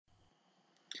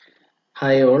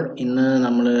Hi all, ഇന്ന്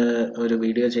നമ്മൾ ഒരു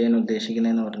വീഡിയോ ചെയ്യാൻ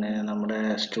ഉദ്ദേശിക്കുന്നതെന്ന് പറഞ്ഞാൽ നമ്മുടെ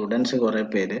സ്റ്റുഡൻസ് കുറേ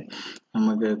പേര്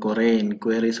നമുക്ക് കുറേ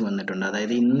എൻക്വയറീസ് വന്നിട്ടുണ്ട്.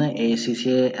 അതായത് ഇന്ന്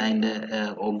ACCA അതിൻ്റെ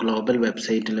ഗ്ലോബൽ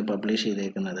വെബ്സൈറ്റിൽ പബ്ലിഷ്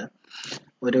ചെയ്തേക്കുന്നത്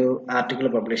ഒരു ആർട്ടിക്കിൾ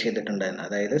പബ്ലിഷ് ചെയ്തിട്ടുണ്ടായിരുന്നു.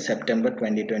 അതായത് സെപ്റ്റംബർ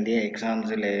 2020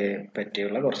 എക്സാംസിലെ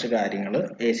പറ്റിയുള്ള കുറച്ച് കാര്യങ്ങൾ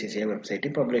ACCA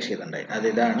വെബ്സൈറ്റിൽ പബ്ലിഷ് ചെയ്തിട്ടുണ്ടായിരുന്നു.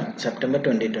 അതിതാണ് സെപ്റ്റംബർ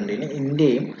 2020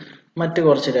 ഇന്ത്യയും മറ്റ്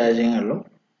കുറച്ച് രാജ്യങ്ങളിലും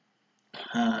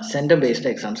സെന്റർ ബേസ്ഡ്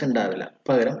എക്സാംസ് ഉണ്ടാവില്ല,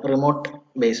 പകരം റിമോട്ട്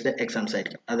ബേസ്ഡ് എക്സാംസ്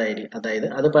ആയിരിക്കും. അതായത്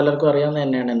അത് പലർക്കും അറിയാവുന്ന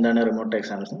തന്നെയാണ് എന്താണ് റിമോട്ട്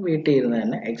എക്സാംസ്. വീട്ടിൽ ഇരുന്ന്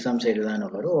തന്നെ എക്സാംസ്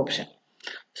എഴുതാനുള്ള ഒരു ഓപ്ഷൻ.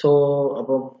 സോ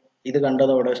അപ്പോൾ ഇത്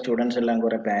കണ്ടതോടെ സ്റ്റുഡൻസ് എല്ലാം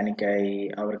കുറെ പാനിക്കായി,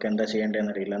 അവർക്ക് എന്താ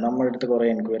ചെയ്യേണ്ടതെന്ന് അറിയില്ല. നമ്മുടെ അടുത്ത് കുറെ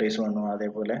എൻക്വയറീസ് വന്നു,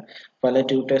 അതേപോലെ പല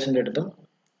ട്യൂട്ടേഴ്സിൻ്റെ അടുത്തും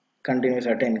കണ്ടിന്യൂസ്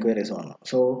ആയിട്ട് എൻക്വയറീസ് വന്നു.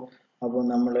 സോ അപ്പോൾ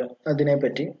നമ്മൾ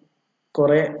അതിനെപ്പറ്റി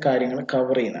കുറെ കാര്യങ്ങൾ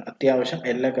കവർ ചെയ്യുന്ന, അത്യാവശ്യം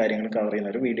എല്ലാ കാര്യങ്ങളും കവർ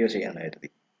ചെയ്യുന്ന ഒരു വീഡിയോ ചെയ്യാമെന്ന്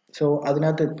കരുതി. സോ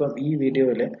അതിനകത്ത് ഇപ്പം ഈ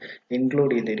വീഡിയോയിൽ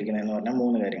ഇൻക്ലൂഡ് ചെയ്തിരിക്കുന്നതെന്ന് പറഞ്ഞാൽ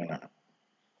 3 കാര്യങ്ങളാണ്.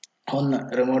 ഒന്ന്,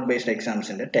 remote based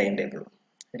എക്സാംസിന്റെ time table.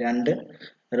 2,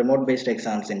 remote based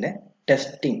എക്സാംസിന്റെ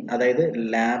testing, അതായത്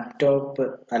ലാപ്ടോപ്പ്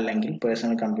അല്ലെങ്കിൽ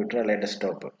പേഴ്സണൽ കമ്പ്യൂട്ടർ അല്ലെങ്കിൽ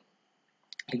ഡെസ്ക്ടോപ്പ്.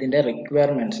 ഇതിന്റെ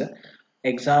റിക്വയർമെന്റ്സ്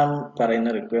എക്സാം പറയുന്ന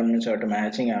റിക്വയർമെന്റ്സുമായിട്ട്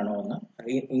മാച്ചിങ് ആണോ എന്ന്,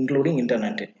 ഇൻക്ലൂഡിങ്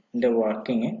ഇന്റർനെറ്റിന്റെ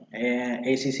വർക്കിംഗ്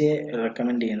ACCA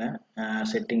റെക്കമെൻഡ് ചെയ്യുന്ന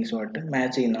സെറ്റിങ്സുമായിട്ട്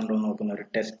മാച്ച് ചെയ്യുന്നുണ്ടോ എന്ന് നോക്കുന്ന ഒരു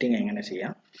ടെസ്റ്റിംഗ് എങ്ങനെ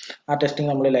ചെയ്യാം. ആ ടെസ്റ്റിംഗ്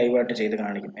നമ്മൾ ലൈവായിട്ട് ചെയ്ത്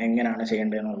കാണിക്കും. എങ്ങനെയാണ്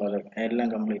ചെയ്യേണ്ടതെന്നുള്ളത് എല്ലാം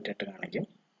കംപ്ലീറ്റ് ആയിട്ട് കാണിക്കും.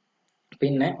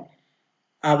 പിന്നെ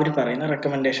അവർ പറയുന്ന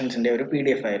റെക്കമെൻഡേഷൻസിന്റെ ഒരു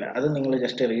PDF ഫയൽ, അത് നിങ്ങൾ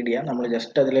ജസ്റ്റ് റീഡ് ചെയ്യുക. നമ്മൾ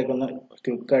ജസ്റ്റ് അതിലേക്കൊന്ന്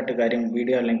ക്വിക്കായിട്ട്, കാര്യം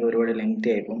വീഡിയോ അല്ലെങ്കിൽ ഒരുപാട്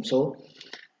ലെങ്തി ആയിപ്പോകും. സോ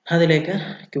അതിലേക്ക്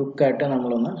ക്വിക്കായിട്ട്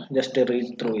നമ്മളൊന്ന് ജസ്റ്റ്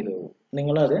റീഡ് ത്രൂ ചെയ്ത് പോകും.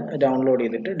 നിങ്ങളത് ഡൗൺലോഡ്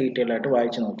ചെയ്തിട്ട് ഡീറ്റെയിൽ ആയിട്ട്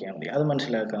വായിച്ച് നോക്കിയാൽ മതി. അത്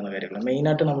മനസ്സിലാക്കാവുന്ന കാര്യങ്ങൾ.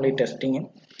 മെയിനായിട്ട് നമ്മൾ ഈ ടെസ്റ്റിങ്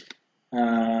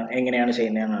എങ്ങനെയാണ്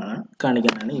ചെയ്യുന്നതെന്നാണ്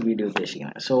കാണിക്കാനാണ് ഈ വീഡിയോ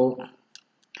ഉദ്ദേശിക്കുന്നത്. സോ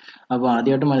അപ്പോൾ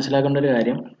ആദ്യമായിട്ട് മനസ്സിലാക്കേണ്ട ഒരു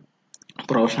കാര്യം,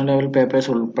 പ്രൊഫഷണൽ ലെവൽ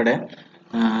പേപ്പേഴ്സ് ഉൾപ്പെടെ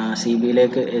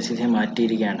CBയിലേക്ക് ACCA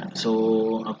മാറ്റിയിരിക്കുകയാണ്. സോ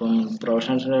അപ്പം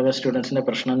പ്രൊഫഷണൽ ലെവൽ സ്റ്റുഡൻസിന്റെ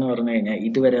പ്രശ്നം എന്ന് പറഞ്ഞു കഴിഞ്ഞാൽ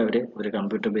ഇതുവരെ അവർ ഒരു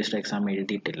കമ്പ്യൂട്ടർ ബേസ്ഡ് എക്സാം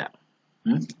എഴുതിയിട്ടില്ല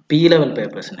P level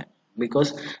പേപ്പേഴ്സിന്.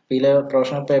 Because P level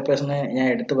professional പേപ്പേഴ്സിന് ഞാൻ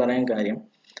എടുത്തു പറയാൻ കാര്യം,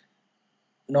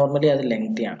 നോർമലി അത്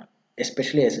ലെങ്തിയാണ്.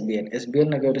 എസ്പെഷ്യലി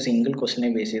SBLനൊക്കെ ഒരു സിംഗിൾ ക്വസ്റ്റിനെ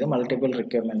ബേസ് ചെയ്ത് മൾട്ടിപ്പിൾ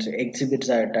റിക്വയർമെന്റ്സ്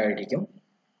എക്സിബിറ്റ്സ് ആയിട്ടായിരിക്കും.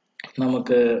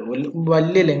 നമുക്ക്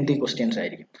വലിയ ലെങ്തി ക്വസ്റ്റ്യൻസ്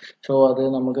ആയിരിക്കും. സോ അത്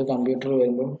നമുക്ക് കമ്പ്യൂട്ടർ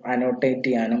വരുമ്പോൾ അനോട്ടേറ്റ്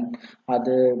ചെയ്യാനും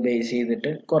അത് ബേസ്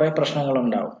ചെയ്തിട്ട് കുറെ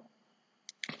പ്രശ്നങ്ങളുണ്ടാവും.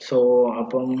 സോ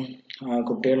അപ്പം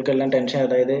കുട്ടികൾക്കെല്ലാം ടെൻഷൻ,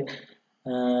 അതായത്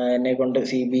എന്നെ കൊണ്ട്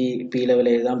P ലെവൽ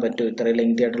എഴുതാൻ പറ്റും, ഇത്ര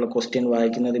ലെങ്തി ആയിട്ടുള്ള ക്വസ്റ്റ്യൻ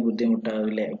വായിക്കുന്നത്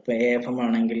ബുദ്ധിമുട്ടാവില്ലേ? ഇപ്പൊ AFM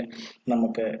ആണെങ്കിൽ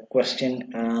നമുക്ക് ക്വസ്റ്റ്യൻ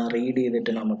റീഡ്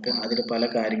ചെയ്തിട്ട് നമുക്ക് അതിൽ പല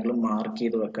കാര്യങ്ങളും മാർക്ക്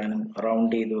ചെയ്ത് വെക്കാനും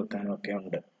റൗണ്ട് ചെയ്ത് വെക്കാനും ഒക്കെ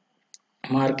ഉണ്ട്.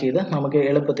 മാർക്ക് ചെയ്ത് നമുക്ക്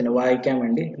എളുപ്പത്തിന് വായിക്കാൻ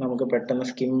വേണ്ടി, നമുക്ക് പെട്ടെന്ന്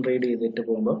സ്കിം റീഡ് ചെയ്തിട്ട്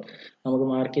പോകുമ്പോൾ നമുക്ക്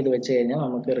മാർക്ക് ചെയ്ത് വെച്ച് കഴിഞ്ഞാൽ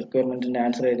നമുക്ക് റിക്വയർമെന്റിന്റെ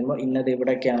ആൻസർ എഴുതുമ്പോൾ ഇന്നത്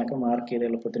ഇവിടേക്കാണൊക്കെ മാർക്ക് ചെയ്ത്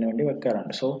എളുപ്പത്തിന് വേണ്ടി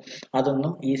വെക്കാറുണ്ട്. സോ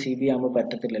അതൊന്നും ഈ CB ആകുമ്പോൾ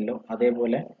പറ്റത്തില്ലല്ലോ.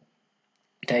 അതേപോലെ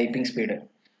ടൈപ്പിംഗ് സ്പീഡ്,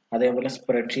 അതേപോലെ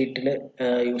സ്പ്രെഡ്ഷീറ്റിൽ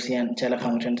യൂസ് ചെയ്യാൻ ചില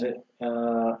functions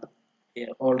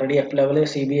already F level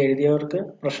CB എഴുതിയവർക്ക്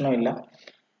പ്രശ്നമില്ല.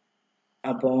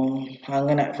 അപ്പം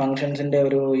അങ്ങനെ ഫങ്ഷൻസിന്റെ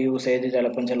ഒരു യൂസേജ്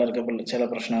ചിലപ്പം ചിലർക്ക് ചില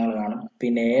പ്രശ്നങ്ങൾ കാണും.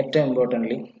 പിന്നെ ഏറ്റവും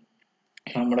ഇമ്പോർട്ടൻ്റ്ലി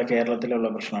നമ്മുടെ കേരളത്തിലുള്ള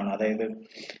പ്രശ്നമാണ്, അതായത്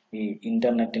ഈ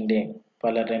ഇന്റർനെറ്റിന്റെയും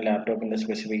പലരുടെയും ലാപ്ടോപ്പിന്റെ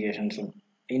സ്പെസിഫിക്കേഷൻസും.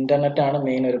 ഇന്റർനെറ്റാണ്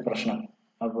മെയിൻ ഒരു പ്രശ്നം.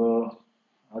 അപ്പോൾ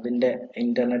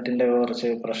ഇന്റർനെറ്റിന്റെ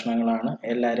കുറച്ച് പ്രശ്നങ്ങളാണ്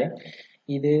എല്ലാവരെയും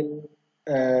ഇത്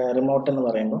റിമോട്ട് എന്ന്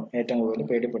പറയുമ്പോൾ ഏറ്റവും കൂടുതൽ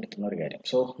പേടിപ്പെടുത്തുന്ന ഒരു കാര്യം.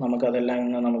 സോ നമുക്ക് അതെല്ലാം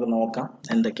ഇന്ന് നമുക്ക് നോക്കാം,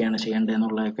 എന്തൊക്കെയാണ്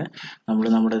ചെയ്യേണ്ടതെന്നുള്ളതൊക്കെ. നമ്മൾ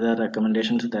നമ്മുടേതായ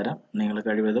റെക്കമെൻഡേഷൻസ് തരാം. നിങ്ങൾ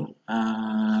കഴിവതും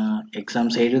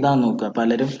എക്സാംസ് എഴുതാൻ നോക്കുക.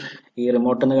 പലരും ഈ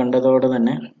റിമോട്ട് എന്ന് കണ്ടതോടെ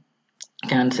തന്നെ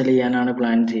ക്യാൻസൽ ചെയ്യാനാണ്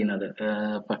പ്ലാൻ ചെയ്യുന്നത്.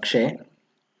 പക്ഷേ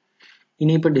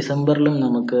ഇനിയിപ്പോൾ ഡിസംബറിലും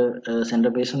നമുക്ക്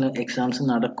സെൻട്രൽ ബേസ്ഡ്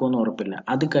എക്സാംസ് നടക്കുമെന്ന് ഉറപ്പില്ല.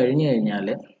 അത് കഴിഞ്ഞു കഴിഞ്ഞാൽ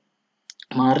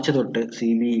മാർച്ച് തൊട്ട്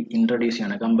CB ഇൻട്രൊഡ്യൂസ്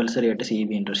ചെയ്യണം, കമ്പൽസറി ആയിട്ട്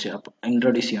CB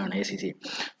ഇൻട്രൊഡ്യൂസ് ചെയ്യണം ACCA.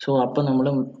 സോ അപ്പോൾ നമ്മൾ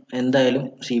എന്തായാലും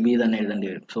CB തന്നെ എഴുതേണ്ടി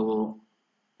വരും. So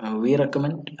we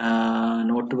recommend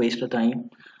not to waste the time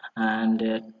and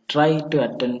try to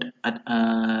attend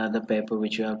the paper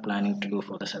which you are planning to do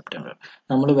for the September.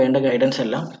 നമ്മൾ വേണ്ട ഗൈഡൻസ്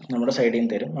എല്ലാം നമ്മുടെ സൈഡിൽ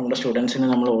നിന്ന് തരും. നമ്മുടെ സ്റ്റുഡൻസിന്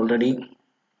നമ്മൾ ഓൾറെഡി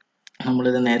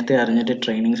നമ്മളിത് നേരത്തെ അറിഞ്ഞിട്ട്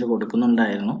ട്രെയിനിങ്സ്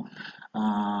കൊടുക്കുന്നുണ്ടായിരുന്നു.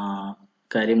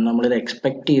 കാര്യം നമ്മളിത്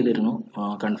എക്സ്പെക്ട് ചെയ്തിരുന്നു,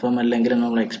 കൺഫേം അല്ലെങ്കിലും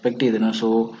നമ്മൾ എക്സ്പെക്ട് ചെയ്തിരുന്നു. സോ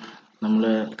നമ്മൾ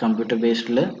കമ്പ്യൂട്ടർ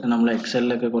ബേസ്ഡിൽ നമ്മൾ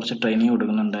എക്സലിലൊക്കെ കുറച്ച് ട്രെയിനിങ്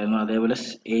കൊടുക്കുന്നുണ്ടായിരുന്നു. അതേപോലെ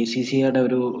ACCAയുടെ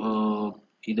ഒരു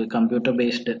ഇത് കമ്പ്യൂട്ടർ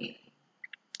ബേസ്ഡ്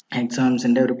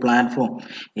എക്സാംസിന്റെ ഒരു പ്ലാറ്റ്ഫോം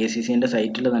ACCAന്റെ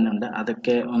സൈറ്റിൽ തന്നെ ഉണ്ട്.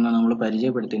 അതൊക്കെ ഒന്ന് നമ്മൾ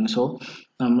പരിചയപ്പെടുത്തിയിരുന്നു. സോ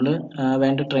നമ്മൾ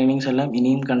വേണ്ട ട്രെയിനിങ്സ് എല്ലാം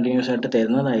ഇനിയും കണ്ടിന്യൂസ് ആയിട്ട്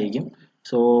തരുന്നതായിരിക്കും.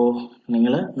 സോ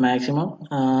നിങ്ങൾ മാക്സിമം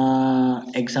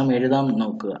എക്സാം എഴുതാൻ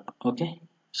നോക്കുക. ഓക്കെ,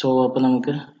 സോ അപ്പോൾ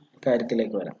നമുക്ക്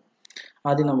കാര്യത്തിലേക്ക് വരാം.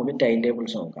 ആദ്യം നമുക്ക് ടൈം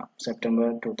ടേബിൾസ് നോക്കാം. സെപ്റ്റംബർ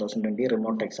 2020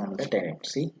 റിമോട്ട് എക്സാമിന്റെ ടൈം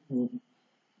ടേബിൾ.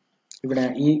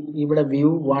 ഇവിടെ view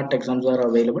what exams are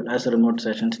available as remote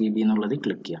sessions VB എന്നുള്ളത്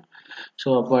ക്ലിക്ക് ചെയ്യാം. സോ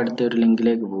അപ്പോൾ അടുത്തൊരു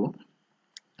ലിങ്കിലേക്ക് പോകും.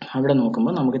 അവിടെ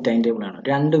നോക്കുമ്പോൾ നമുക്ക് ടൈം ടേബിൾ ആണ്.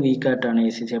 2 വീക്കായിട്ടാണ്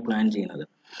ACCA പ്ലാൻ ചെയ്യുന്നത്.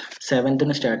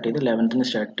 7th സ്റ്റാർട്ട് ചെയ്ത് 11th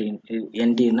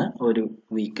എൻഡ് ചെയ്യുന്ന ഒരു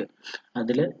വീക്ക്.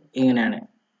 അതിൽ ഇങ്ങനെയാണ്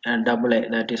AA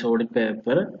that is audit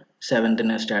paper 7th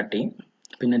start ചെയ്യും.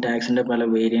 പിന്നെ ടാക്സിൻ്റെ പല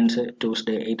വേരിയൻസ്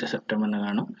ട്യൂസ്ഡേ 8th സെപ്റ്റംബറിന്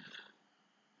കാണും.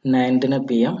 9th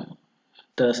PM,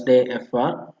 Thursday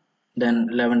FR, then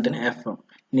 11th FM.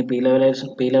 ഇനി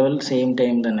P level സെയിം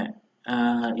ടൈം തന്നെ,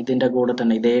 ഇതിൻ്റെ കൂടെ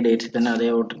തന്നെ ഇതേ ഡേറ്റ്സിൽ തന്നെ അതേ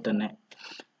ഓർഡറിൽ തന്നെ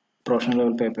പ്രൊഫഷണൽ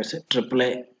ലെവൽ പേപ്പേഴ്സ് AAA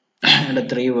യുടെ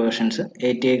 3 versions,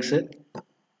 ATX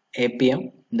APM,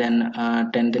 then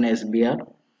 10th SBR,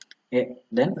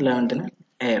 then 11th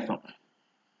AFM,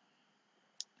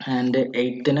 and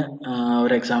 8th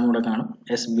ഒരു എക്സാം കൂടെ കാണും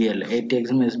SBL.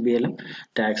 ATXും SBLും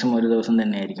ടാക്സും ഒരു ദിവസം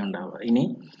തന്നെ ആയിരിക്കും ഉണ്ടാവുക. ഇനി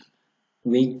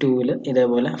week 2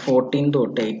 ഇതേപോലെ 14th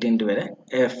തൊട്ട് 18th വരെ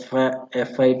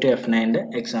FI to F9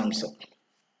 എക്സാംസ്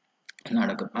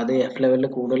നടക്കും. അത് F ലെവലിൽ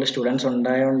കൂടുതൽ സ്റ്റുഡൻസ്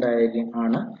ഉണ്ടായതുകൊണ്ടായിരിക്കും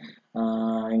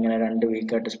ഇങ്ങനെ 2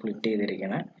 വീക്കായിട്ട് സ്പ്ലിറ്റ്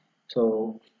ചെയ്തിരിക്കുന്നത്. സോ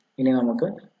ഇനി നമുക്ക്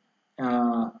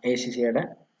ACCAയുടെ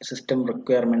സിസ്റ്റം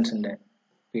റിക്വയർമെൻറ്റ്സിൻ്റെ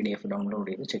PDF ഡൗൺലോഡ്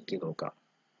ചെയ്ത് ചെക്ക് ചെയ്ത് നോക്കാം.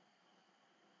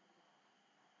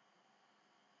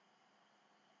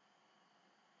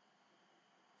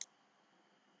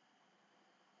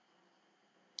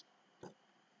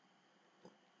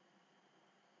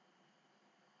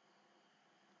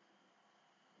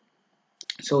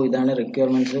 സോ ഇതാണ്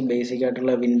റിക്വയർമെൻറ്റ്സ്. ബേസിക്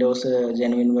ആയിട്ടുള്ള വിൻഡോസ്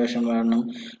ജെനുവിൻ വേർഷൻ വേണം,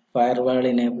 ഫയർവാൾ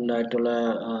ഇനേബിൾഡ് ആയിട്ടുള്ള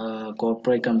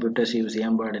കോർപ്പറേറ്റ് കമ്പ്യൂട്ടേഴ്സ് യൂസ്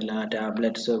ചെയ്യാൻ പാടില്ല,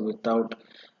 ടാബ്ലറ്റ്സ് വിത്തൗട്ട്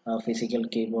ഫിസിക്കൽ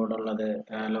കീബോർഡ് ഉള്ളത്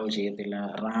അലോ ചെയ്യത്തില്ല,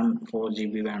 RAM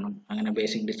 4GB വേണം, അങ്ങനെ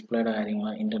ബേസിക് ഡിസ്പ്ലേയുടെ കാര്യങ്ങൾ,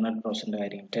 ഇൻ്റർനെറ്റ് പ്രോസസ്സിൻ്റെ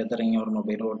കാര്യം, tethering or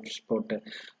mobile hotspot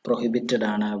prohibited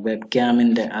ആണ്, വെബ്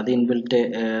ക്യാമിൻ്റെ അത് ഇൻബിൽറ്റ്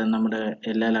നമ്മുടെ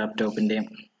എല്ലാ ലാപ്ടോപ്പിൻ്റെയും,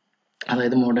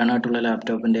 അതായത് മോഡേൺ ആയിട്ടുള്ള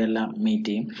ലാപ്ടോപ്പിൻ്റെ എല്ലാം മീറ്റ്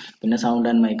ചെയ്യും. പിന്നെ sound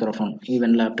and microphone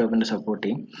even ലാപ്ടോപ്പിൻ്റെ support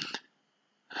ചെയ്യും.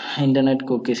 ഇൻ്റർനെറ്റ്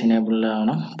കുക്കീസ് ഇനേബിൾഡ്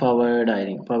ആണ്,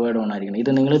 പവേർഡ് ഓൺ ആയിരിക്കണം.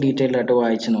 ഇത് നിങ്ങൾ ഡീറ്റെയിൽഡ് ആയിട്ട്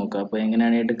വായിച്ച് നോക്കുക. അപ്പോൾ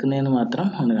എങ്ങനെയാണ് എടുക്കുന്നതെന്ന് മാത്രം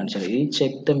ഒന്ന് കാണിച്ചാൽ. ഈ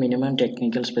check the minimum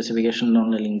technical specification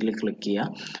എന്നുള്ള ലിങ്കിൽ ക്ലിക്ക്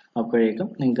ചെയ്യുക. അപ്പോഴേക്കും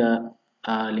നിങ്ങൾക്ക്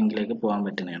ആ ലിങ്കിലേക്ക് പോകാൻ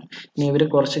പറ്റുന്നതാണ്. ഇനി ഇവർ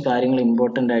കുറച്ച് കാര്യങ്ങൾ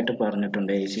ഇമ്പോർട്ടൻ്റ് ആയിട്ട്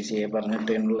പറഞ്ഞിട്ടുണ്ട്. ACCA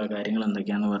പറഞ്ഞിട്ടുള്ള കാര്യങ്ങൾ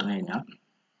എന്തൊക്കെയാണെന്ന് പറഞ്ഞു കഴിഞ്ഞാൽ,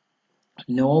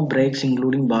 no breaks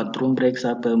including bathroom breaks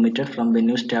are permitted from when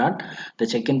you start the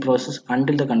check-in process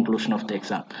until the conclusion of the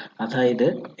exam. അതായത്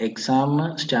എക്സാം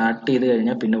സ്റ്റാർട്ട് ചെയ്ത്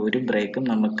കഴിഞ്ഞാൽ പിന്നെ ഒരു ബ്രേക്കും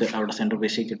നമുക്ക് അവിടെ സെൻട്രൽ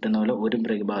ബേസിൽ കിട്ടുന്ന പോലെ ഒരു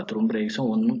ബാത്റൂം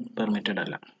ബ്രേക്സും ഒന്നും പെർമിറ്റഡ്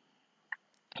അല്ല.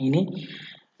 ഇനി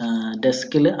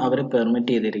ഡെസ്കിൽ അവർ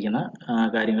പെർമിറ്റ് ചെയ്തിരിക്കുന്ന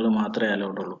കാര്യങ്ങൾ മാത്രമേ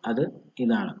അലൗഡ് ഉള്ളൂ. അത്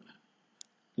ഇതാണ്.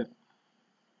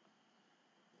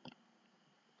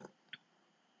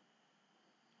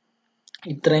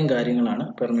 ഇത്രയും കാര്യങ്ങളാണ്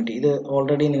പെർമിറ്റ്. ഇത്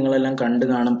ഓൾറെഡി നിങ്ങളെല്ലാം കണ്ടു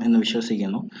കാണും എന്ന്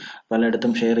വിശ്വസിക്കുന്നു,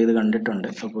 പലയിടത്തും ഷെയർ ചെയ്ത് കണ്ടിട്ടുണ്ട്.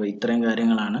 അപ്പോൾ ഇത്രയും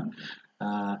കാര്യങ്ങളാണ്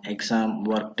എക്സാം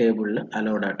വർക്ക് ടേബിളിൽ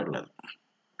അലൗഡ് ആയിട്ടുള്ളത്.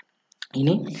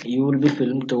 ഇനി you will be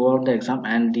film through out the exam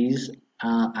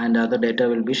and other data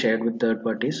will be shared with third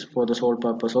parties for the sole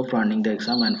purpose of running the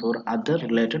exam and for other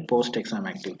related post exam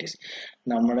activities.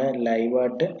 നമ്മുടെ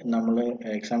ലൈവായിട്ട് നമ്മൾ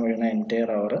exam എഴുതുന്ന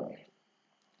entire അവർ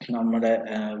നമ്മുടെ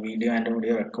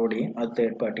video record ചെയ്യും, അത്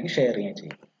third പാർട്ടിക്ക് share ചെയ്യുകയും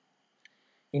ചെയ്യും.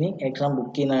 ഇനി എക്സാം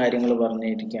ബുക്ക് ചെയ്യുന്ന കാര്യങ്ങൾ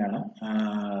പറഞ്ഞിരിക്കുകയാണ്.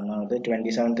 അത്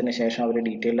 27th ശേഷം അവർ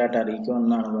ഡീറ്റെയിൽഡ് ആയിട്ട്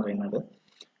അറിയിക്കുമെന്നാണ് പറയുന്നത്.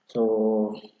 സോ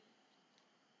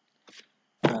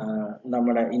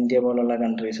നമ്മുടെ ഇന്ത്യ പോലുള്ള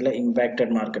കൺട്രീസിൽ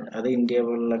ഇമ്പാക്റ്റഡ് മാർക്കറ്റ്, അത് ഇന്ത്യ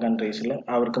പോലുള്ള കൺട്രീസിൽ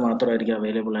അവർക്ക് മാത്രമായിരിക്കും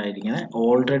അവൈലബിൾ ആയിരിക്കുന്നത്.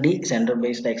 Already central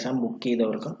based exam book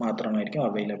ചെയ്തവർക്ക് മാത്രമായിരിക്കും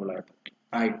അവൈലബിൾ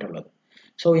ആയിട്ടുള്ളത്.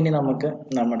 സോ ഇനി നമുക്ക്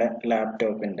നമ്മുടെ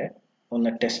ലാപ്ടോപ്പിൻ്റെ ഒന്ന്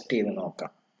ടെസ്റ്റ് ചെയ്ത് നോക്കാം,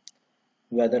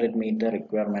 whether it meet the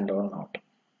requirement or not.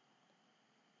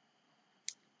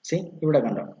 ഇവിടെ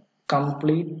കണ്ടോ,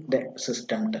 കംപ്ലീറ്റ് ദ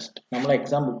സിസ്റ്റം ടെസ്റ്റ്. നമ്മൾ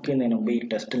എക്സാം ബുക്ക് ചെയ്യുന്നതിന് മുമ്പ് ഈ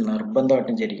ടെസ്റ്റ്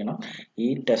നിർബന്ധമായിട്ടും ചെയ്തിരിക്കണം. ഈ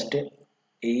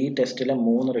ടെസ്റ്റിലെ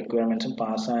 3 റിക്വയർമെന്റ്സും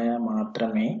പാസ്സായാൽ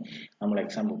മാത്രമേ നമ്മൾ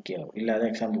എക്സാം ബുക്ക് ചെയ്യാവൂ, ഇല്ലാതെ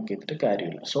എക്സാം ബുക്ക് ചെയ്തിട്ട്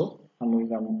കാര്യമില്ല. സോ നമുക്ക്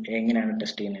എങ്ങനെയാണ്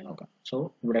ടെസ്റ്റ് ചെയ്യുന്നത് നോക്കാം. സോ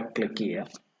ഇവിടെ ക്ലിക്ക്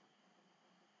ചെയ്യുക.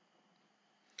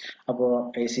 അപ്പോൾ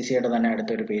ACCAയുടെ തന്നെ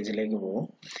അടുത്തൊരു പേജിലേക്ക് പോകും.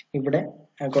 ഇവിടെ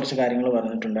കുറച്ച് കാര്യങ്ങൾ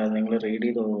പറഞ്ഞിട്ടുണ്ട്, അത് നിങ്ങൾ റീഡ്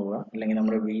ചെയ്ത് പോവുക, അല്ലെങ്കിൽ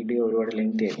നമ്മുടെ വീഡിയോ ഒരുപാട്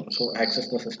ലെങ്തി ആയിരിക്കും. So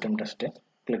access the system test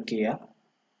click ചെയ്യുക.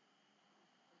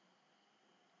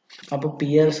 അപ്പോൾ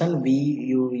പിയേഴ്സൺ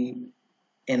VUE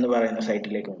എന്ന് പറയുന്ന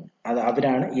സൈറ്റിലേക്ക് വന്നു.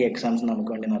 അവരാണ് ഈ എക്സാംസ്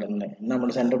നമുക്ക് വേണ്ടി നടത്തുന്നത്.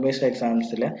 നമ്മുടെ central based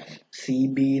എക്സാംസിൽ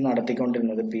CB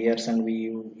നടത്തിക്കൊണ്ടിരുന്നത് Pearson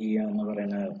VUE എന്ന്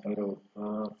പറയുന്ന ഒരു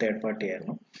തേർഡ് പാർട്ടി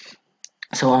ആയിരുന്നു.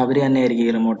 സോ അവർ തന്നെയായിരിക്കും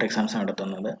ഈ റിമോട്ട് എക്സാംസ്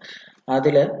നടത്തുന്നത്.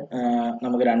 അതിൽ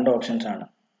നമുക്ക് 2 ഓപ്ഷൻസ് ആണ്.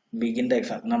 ബിഗിൻ ദ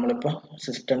എക്സാം, നമ്മളിപ്പോൾ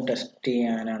സിസ്റ്റം ടെസ്റ്റ്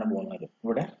ചെയ്യാനാണ് പോകുന്നത്.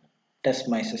 ഇവിടെ ടെസ്റ്റ്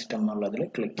മൈ സിസ്റ്റം എന്നുള്ളതിൽ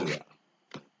ക്ലിക്ക് ചെയ്യുക.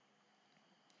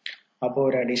 അപ്പോൾ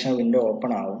ഒരു അഡീഷണൽ വിൻഡോ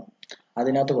ഓപ്പൺ ആവും.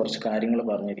 അതിനകത്ത് കുറച്ച് കാര്യങ്ങൾ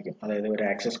പറഞ്ഞിരിക്കും. അതായത് ഒരു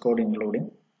ആക്സസ് കോഡ് ഇൻക്ലൂഡിങ്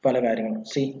പല കാര്യങ്ങളും.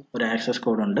 ഒരു ആക്സസ്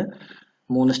കോഡ് ഉണ്ട്,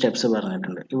 3 സ്റ്റെപ്സ്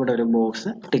പറഞ്ഞിട്ടുണ്ട്. ഇവിടെ ഒരു ബോക്സ്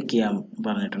ടിക്ക് ചെയ്യാൻ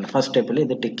പറഞ്ഞിട്ടുണ്ട്. ഫസ്റ്റ് സ്റ്റെപ്പിൽ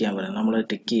ഇത് ടിക്ക് ചെയ്യാൻ പറയുന്നു, നമ്മൾ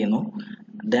ടിക്ക് ചെയ്യുന്നു.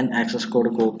 ദെൻ ആക്സസ്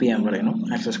കോഡ് കോപ്പി ചെയ്യാൻ പറയുന്നു,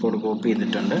 ആക്സസ് കോഡ് കോപ്പി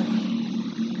ചെയ്തിട്ടുണ്ട്.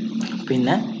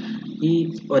 പിന്നെ ഈ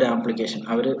ഒരു ആപ്ലിക്കേഷൻ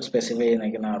അവർ സ്പെസിഫൈ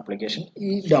ചെയ്തിരിക്കുന്ന ആപ്ലിക്കേഷൻ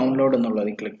ഈ ഡൗൺലോഡ് എന്നുള്ളത്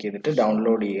ക്ലിക്ക് ചെയ്തിട്ട്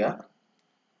ഡൗൺലോഡ് ചെയ്യുക,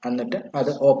 എന്നിട്ട് അത്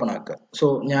ഓപ്പൺ ആക്കുക. സോ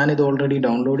ഞാനിത് ഓൾറെഡി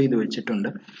ഡൗൺലോഡ് ചെയ്ത് വെച്ചിട്ടുണ്ട്.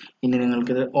 ഇനി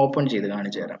നിങ്ങൾക്കിത് ഓപ്പൺ ചെയ്ത്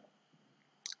കാണിച്ചു തരാം.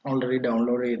 ഓൾറെഡി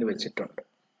ഡൗൺലോഡ് ചെയ്ത് വെച്ചിട്ടുണ്ട്.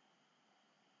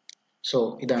 സോ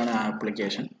ഇതാണ് ആ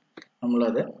ആപ്ലിക്കേഷൻ.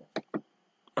 നമ്മളത്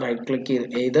റൈറ്റ് ക്ലിക്ക് ചെയ്ത്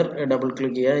എയ്തർ ഡബിൾ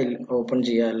ക്ലിക്ക് ചെയ്യുക, ഓപ്പൺ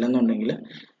ചെയ്യുക, അല്ലെന്നുണ്ടെങ്കിൽ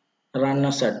റൺ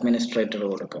ആസ് അഡ്മിനിസ്ട്രേറ്റർ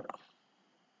കൊടുക്കുക.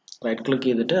 റൈറ്റ് ക്ലിക്ക്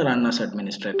ചെയ്തിട്ട് റൺ ആസ്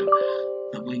അഡ്മിനിസ്ട്രേറ്റർ.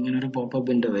 അപ്പോൾ ഇങ്ങനെ ഒരു പോപ്പപ്പ്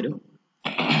വിൻഡോ വരും.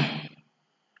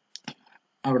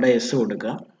 അവിടെ എസ്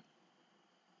കൊടുക്കുക.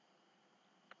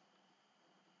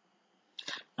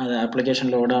 അത് ആപ്ലിക്കേഷൻ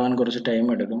ലോഡ് ആവാൻ കുറച്ച് ടൈം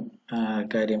എടുക്കും.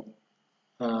 കാര്യം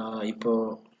ഇപ്പോൾ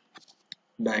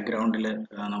ബാക്ക്ഗ്രൗണ്ടിൽ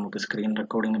നമുക്ക് സ്ക്രീൻ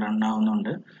റെക്കോർഡിംഗ് റൺ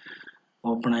ആവുന്നുണ്ട്.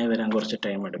 ഓപ്പൺ ആയി വരാൻ കുറച്ച്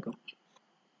ടൈം എടുക്കും.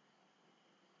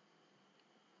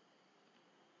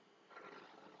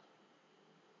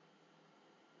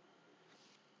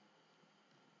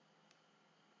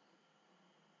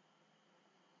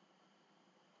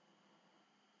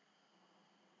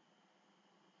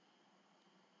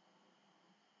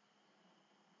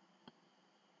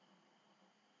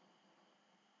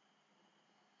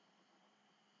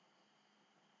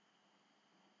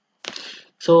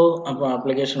 സോ അപ്പോൾ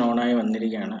ആപ്ലിക്കേഷൻ ഓണായി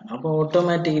വന്നിരിക്കുകയാണ്. അപ്പോൾ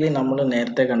ഓട്ടോമാറ്റിക്കലി നമ്മൾ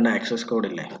നേരത്തെ കണ്ട ആക്സസ് കോഡ്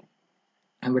ഇല്ലേ,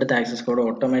 ഇവിടുത്തെ ആക്സസ് കോഡ്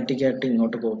ഓട്ടോമാറ്റിക്കായിട്ട്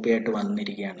ഇങ്ങോട്ട് കോപ്പി ആയിട്ട്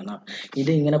വന്നിരിക്കുകയാണ്.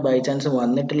 ഇത് ഇങ്ങനെ ബൈ ചാൻസ്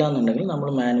വന്നിട്ടില്ല എന്നുണ്ടെങ്കിൽ നമ്മൾ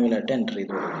മാനുവലായിട്ട് എൻ്റർ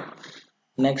ചെയ്ത് കൊടുക്കണം.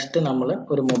 നെക്സ്റ്റ് നമ്മൾ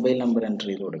ഒരു മൊബൈൽ നമ്പർ എൻ്റർ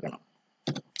ചെയ്ത് കൊടുക്കണം.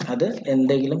 അത്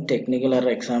എന്തെങ്കിലും ടെക്നിക്കൽ ഓർ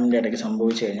എക്സാമിൻ്റെ ഇടയ്ക്ക്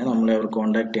സംഭവിച്ചു കഴിഞ്ഞാൽ നമ്മളെ അവർ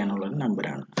കോൺടാക്ട് ചെയ്യാനുള്ള ഒരു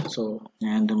നമ്പറാണ്. സോ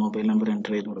ഞാൻ എൻ്റെ മൊബൈൽ നമ്പർ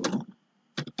എൻ്റർ ചെയ്ത് കൊടുക്കുന്നു.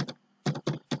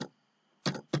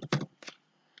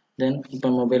 ദെൻ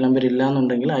ഇപ്പം മൊബൈൽ നമ്പർ ഇല്ല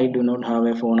എന്നുണ്ടെങ്കിൽ I do not have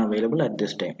A phone available at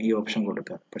this time, ഈ ഓപ്ഷൻ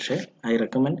കൊടുക്കുക. പക്ഷേ ഐ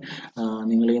റെക്കമെൻഡ്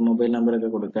നിങ്ങൾ ഈ മൊബൈൽ നമ്പറൊക്കെ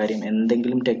കൊടുക്കുക. കാര്യം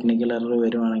എന്തെങ്കിലും ടെക്നിക്കൽ എറർ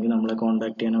വരുവാണെങ്കിൽ നമ്മളെ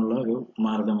കോൺടാക്ട് ചെയ്യാനുള്ള ഒരു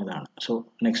മാർഗം ഇതാണ്. സോ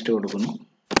നെക്സ്റ്റ് കൊടുക്കുന്നു.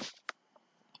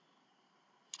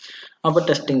 അപ്പോൾ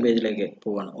ടെസ്റ്റിംഗ് പേജിലേക്ക്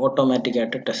പോവാണ്. ഓട്ടോമാറ്റിക്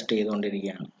ആയിട്ട് ടെസ്റ്റ്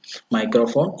ചെയ്തുകൊണ്ടിരിക്കുകയാണ്.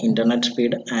 Microphone, internet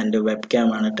speed and web cam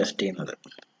ആണ് ടെസ്റ്റ് ചെയ്യുന്നത്.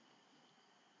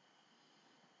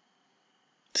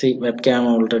 വെബ് ക്യാം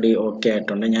ഓൾറെഡി ഓക്കെ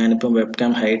ആയിട്ടുണ്ട്. ഞാനിപ്പം വെബ്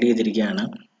ക്യാം ഹൈഡ് ചെയ്തിരിക്കുകയാണ്.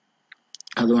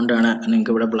 അതുകൊണ്ടാണ്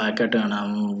നിങ്ങൾക്ക് ഇവിടെ ബ്ലാക്ക് ആയിട്ട് കാണാൻ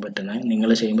പറ്റുന്നത്. നിങ്ങൾ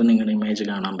ചെയ്യുമ്പോൾ നിങ്ങളുടെ ഇമേജ്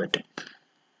കാണാൻ പറ്റും.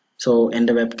 സോ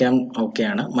എൻ്റെ വെബ് ക്യാം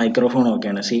ഓക്കെയാണ്, മൈക്രോഫോൺ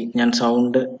ഓക്കെയാണ്. ഞാൻ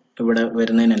സൗണ്ട് ഇവിടെ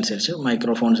വരുന്നതിനനുസരിച്ച്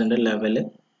മൈക്രോഫോൺസിൻ്റെ ലെവല്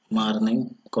മാറുന്നതും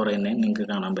കുറയുന്നതും നിങ്ങൾക്ക്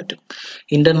കാണാൻ പറ്റും.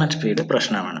 ഇന്റർനെറ്റ് സ്പീഡ്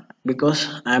പ്രശ്നമാണ്, because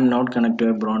I am not connect to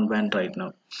A broadband right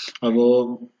now. അപ്പോൾ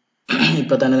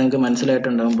ഇപ്പം തന്നെ നിങ്ങൾക്ക്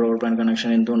മനസ്സിലായിട്ടുണ്ടാകും ബ്രോഡ്ബാൻഡ്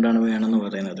കണക്ഷൻ എന്തുകൊണ്ടാണ് വേണമെന്ന്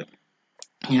പറയുന്നത്.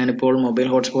 ഞാനിപ്പോൾ മൊബൈൽ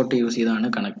ഹോട്ട്സ്പോട്ട് യൂസ് ചെയ്താണ്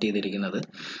കണക്ട് ചെയ്തിരിക്കുന്നത്.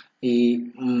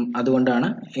 അതുകൊണ്ടാണ്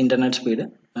ഇന്റർനെറ്റ് സ്പീഡ്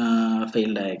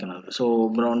ഫെയിൽഡ് അയക്കുന്നത്. സോ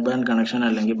ബ്രോഡ്ബാൻഡ് കണക്ഷൻ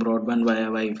അല്ലെങ്കിൽ ബ്രോഡ്ബാൻഡ്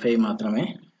വൈഫൈ മാത്രമേ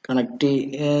കണക്ട്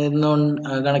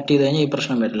ചെയ്ത് കഴിഞ്ഞാൽ ഈ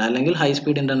പ്രശ്നം വരില്ല. അല്ലെങ്കിൽ ഹൈ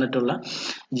സ്പീഡ് ഇന്റർനെറ്റ് ഉള്ള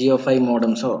ജിയോ 5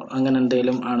 മോഡംസോ അങ്ങനെ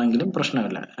എന്തെങ്കിലും ആണെങ്കിലും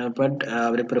പ്രശ്നമില്ല. ബട്ട്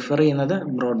അവർ പ്രിഫർ ചെയ്യുന്നത്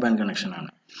ബ്രോഡ്ബാൻഡ് കണക്ഷൻ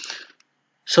ആണ്.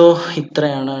 സോ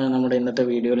ഇത്രയാണ് നമ്മുടെ ഇന്നത്തെ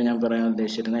വീഡിയോയിൽ ഞാൻ പറയാൻ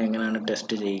ഉദ്ദേശിച്ചിരുന്നത്. എങ്ങനെയാണ്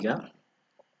ടെസ്റ്റ് ചെയ്യുക,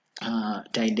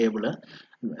 ടൈം ടേബിള്,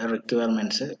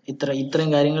 റിക്വയർമെൻറ്റ്സ്, ഇത്രയും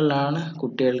കാര്യങ്ങളിലാണ്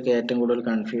കുട്ടികൾക്ക് ഏറ്റവും കൂടുതൽ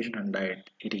കൺഫ്യൂഷൻ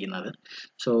ഉണ്ടായിരിക്കുന്നത്.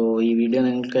 സോ ഈ വീഡിയോ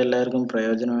നിങ്ങൾക്ക് എല്ലാവർക്കും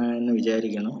പ്രയോജനമായെന്ന്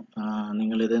വിചാരിക്കുന്നു.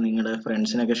 നിങ്ങളിത് നിങ്ങളുടെ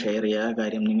ഫ്രണ്ട്സിനൊക്കെ ഷെയർ ചെയ്യുക.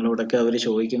 കാര്യം നിങ്ങളോടൊക്കെ അവർ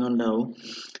ചോദിക്കുന്നുണ്ടാവും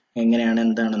എങ്ങനെയാണ്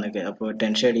എന്താണെന്നൊക്കെ. അപ്പോൾ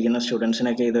ടെൻഷൻ അടിക്കുന്ന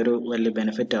സ്റ്റുഡൻസിനൊക്കെ ഇതൊരു വലിയ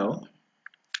ബെനിഫിറ്റ് ആവും.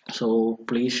 So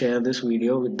please share this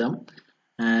video with them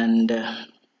and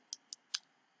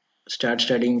start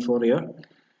studying for your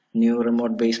new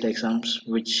remote based exams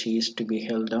which is to be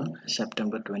held on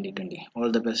September 2020. All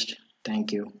the best. Thank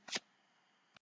you.